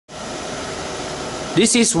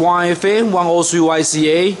This is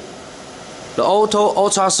YFM-103YCA, the auto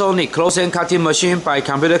ultrasonic close-end cutting machine by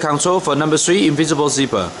computer control for number 3 invisible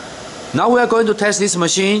zipper. Now we are going to test this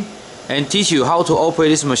machine and teach you how to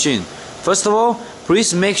operate this machine. First of all,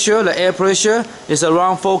 please make sure the air pressure is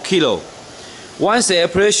around 4 kilo. Once the air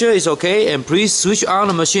pressure is okay, and please switch on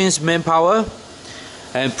the machine's main power,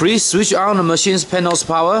 and please switch on the machine's panel's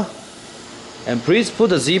power, and please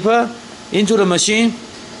put the zipper into the machine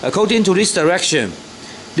according to this direction.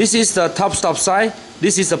 This is the top stop side,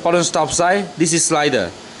 this is the bottom stop side, this is slider.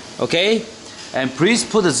 Okay? And please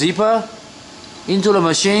put the zipper into the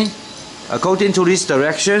machine according to this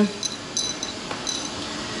direction.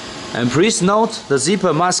 And please note the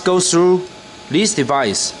zipper must go through this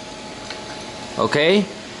device. Okay?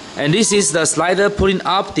 And this is the slider pulling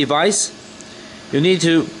up device. You need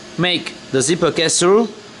to make the zipper get through,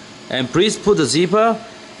 and please put the zipper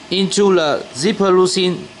into the zipper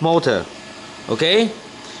loosening motor. Okay?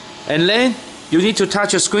 And then you need to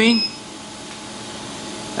touch the screen,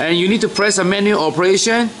 and you need to press a manual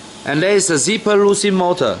operation, and there is a zipper loosening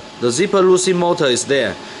motor. The zipper loosening motor is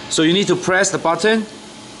there, so you need to press the button.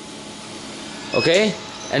 Okay?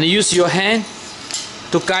 And use your hand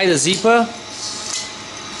to guide the zipper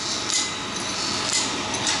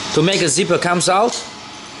to make the zipper comes out.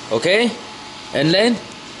 Okay? And then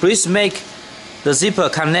please make the zipper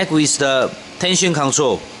connect with the tension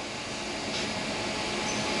control.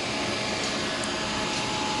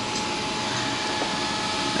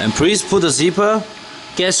 And please put the zipper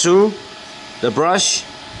get through the brush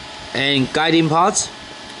and guiding parts.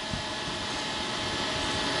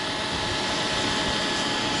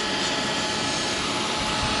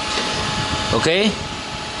 Okay?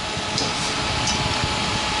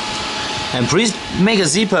 And please make a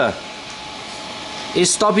zipper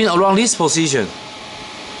is stopping around this position.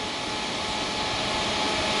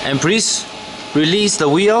 And please release the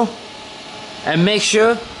wheel and make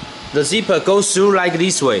sure the zipper goes through like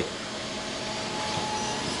this way.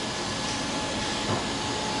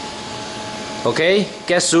 Okay,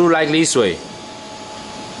 get through like this way.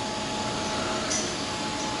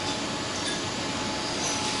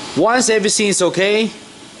 Once everything is okay,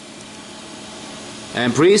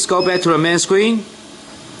 and please go back to the main screen.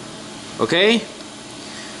 Okay?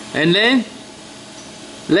 And then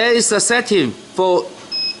there is a setting for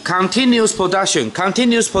continuous production.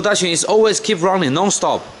 Continuous production is always keep running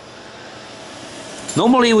non-stop.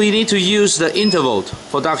 Normally we need to use the interval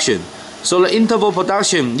production. So the interval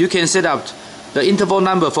production, you can set up the interval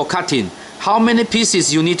number for cutting. How many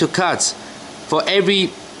pieces you need to cut for every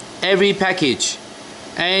package.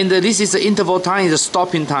 And this is the interval time, is the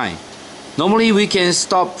stopping time. Normally we can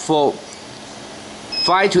stop for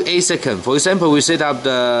 5 to 8 seconds. For example, we set up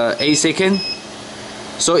the 8 seconds.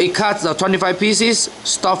 So it cuts the 25 pieces,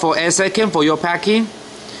 stop for 8 seconds for your packing.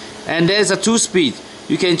 And there's a 2 speed.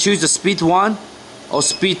 You can choose the speed 1 or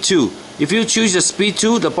speed 2. If you choose the speed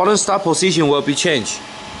 2, the bottom stop position will be changed.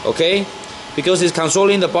 Okay? Because it's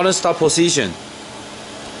controlling the bottom stop position.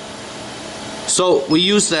 So we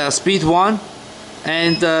use the speed 1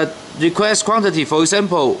 and the request quantity. For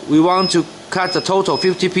example, we want to cut the total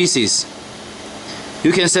 50 pieces.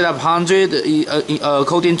 You can set up 100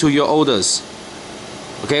 according to your orders.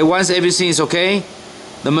 Okay, once everything is okay,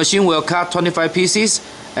 the machine will cut 25 pieces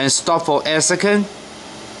and stop for 8 seconds,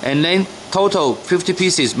 and then total 50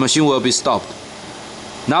 pieces, machine will be stopped.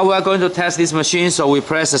 Now we are going to test this machine, so we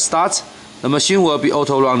press the start. The machine will be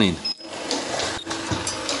auto running.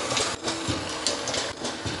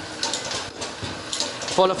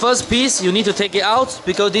 For the first piece, you need to take it out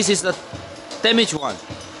because this is the damaged one.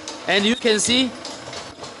 And you can see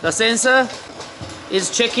the sensor is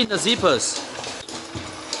checking the zippers.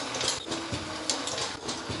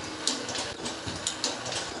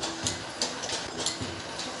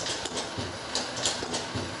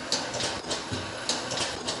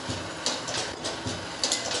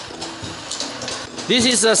 This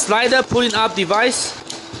is a slider pulling up device.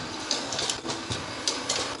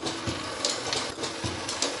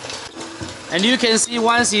 And you can see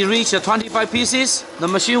once you reach the 25 pieces, the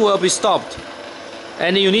machine will be stopped.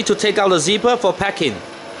 And you need to take out the zipper for packing.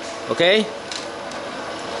 Okay?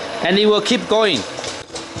 And it will keep going.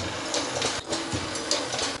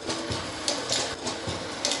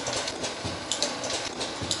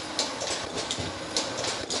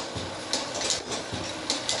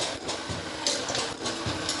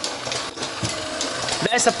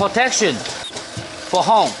 There's a protection for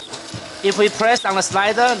home. If we press on the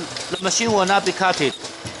slider, the machine will not be cut.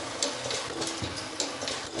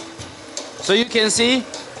 So you can see,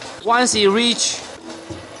 once you reach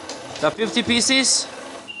the 50 pieces,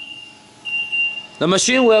 the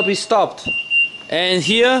machine will be stopped And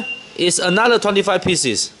here is another 25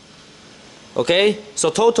 pieces. Okay, so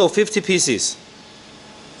total 50 pieces.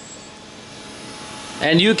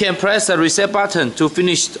 And you can press the reset button to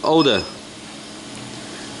finish the order.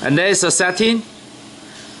 And there is a setting.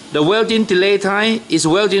 The welding delay time is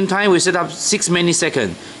welding time. We set up 6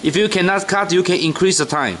 milliseconds. If you cannot cut, you can increase the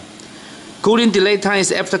time. Cooling delay time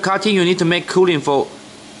is after cutting, you need to make cooling for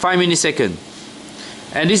 5 milliseconds.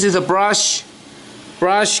 And this is the brush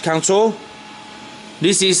control.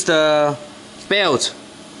 This is the belt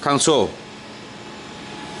control.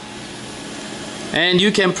 And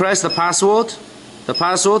you can press the password. The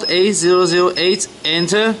password 8008,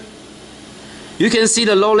 enter. You can see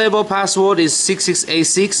the low level password is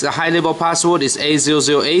 6686, the high level password is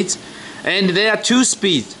 8008, and there are 2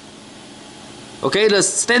 speeds. Okay, the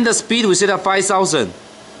standard speed we set up 5000.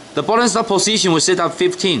 The bottom stop position we set up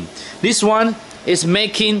 15. This one is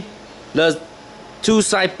making the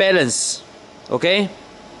 2-side balance. Okay,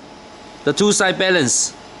 the 2-side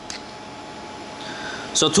balance.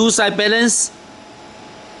 So 2-side balance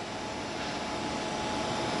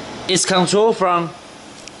is controlled from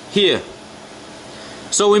here.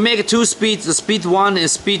 So we make 2 speeds, the speed 1 and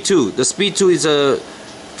speed 2. The speed 2 is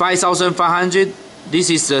 5500. This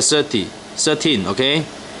is the 13, okay?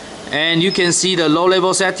 And you can see the low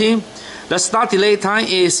level setting. The start delay time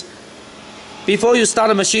is before you start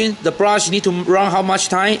the machine, the brush need to run how much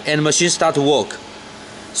time and the machine start to work.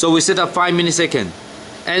 So we set up 5 milliseconds.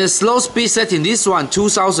 And the slow speed setting, this one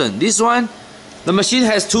 2000. This one, the machine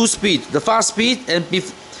has 2 speeds, the fast speed and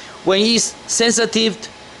when it's sensitive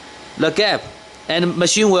the gap, and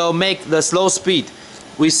machine will make the slow speed.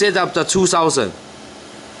 We set up the 2000.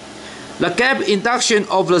 The gap induction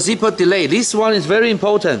of the zipper delay. This one is very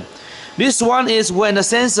important. This one is when the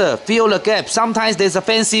sensor feel the gap. Sometimes there's a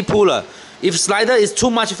fancy puller. If slider is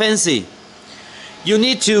too much fancy, you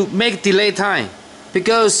need to make delay time,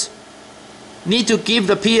 because need to give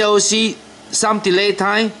the PLC some delay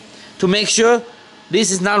time to make sure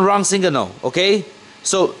this is not wrong signal. Okay,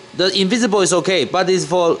 so the invisible is okay, but it's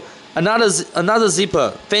for another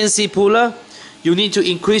zipper, fancy puller, you need to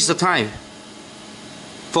increase the time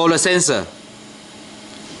for the sensor.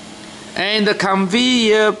 And the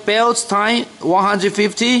conveyor belt time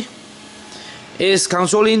 150 is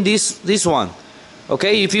controlling this one.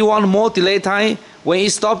 Okay, if you want more delay time, when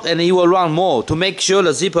it stops and it will run more to make sure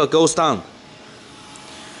the zipper goes down.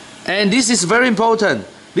 And this is very important.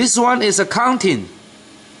 This one is a counting.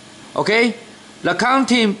 Okay, the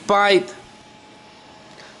counting by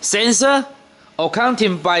sensor or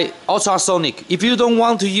counting by ultrasonic. If you don't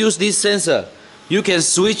want to use this sensor, you can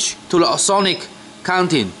switch to the sonic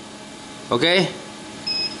counting. Okay,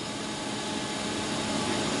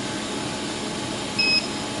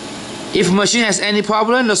 if machine has any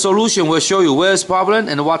problem, the solution will show you where's problem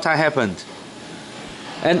and what happened.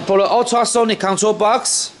 And for the ultrasonic control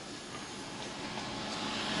box,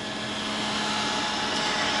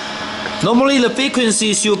 normally the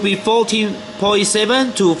frequency should be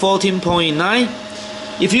 14.7 to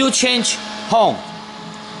 14.9. If you change home,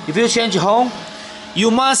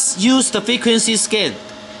 you must use the frequency scan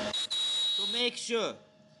to make sure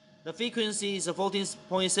the frequency is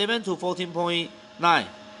 14.7 to 14.9.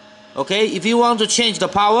 Okay, if you want to change the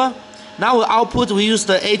power, now the output we use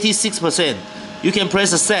the 86%. You can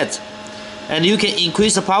press a set, and you can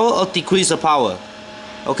increase the power or decrease the power.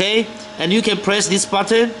 Okay, and you can press this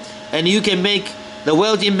button, and you can make the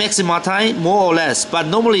welding maximum time more or less. But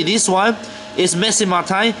normally this one is maximum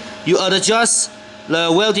time. You adjust the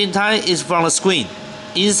welding time is from the screen,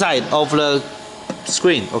 inside of the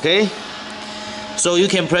screen. Okay, so you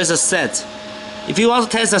can press a set. If you want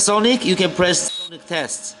to test the sonic, you can press sonic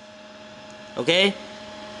test. Okay,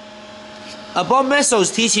 above method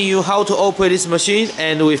is teaching you how to operate this machine,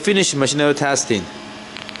 and we finish machinery testing.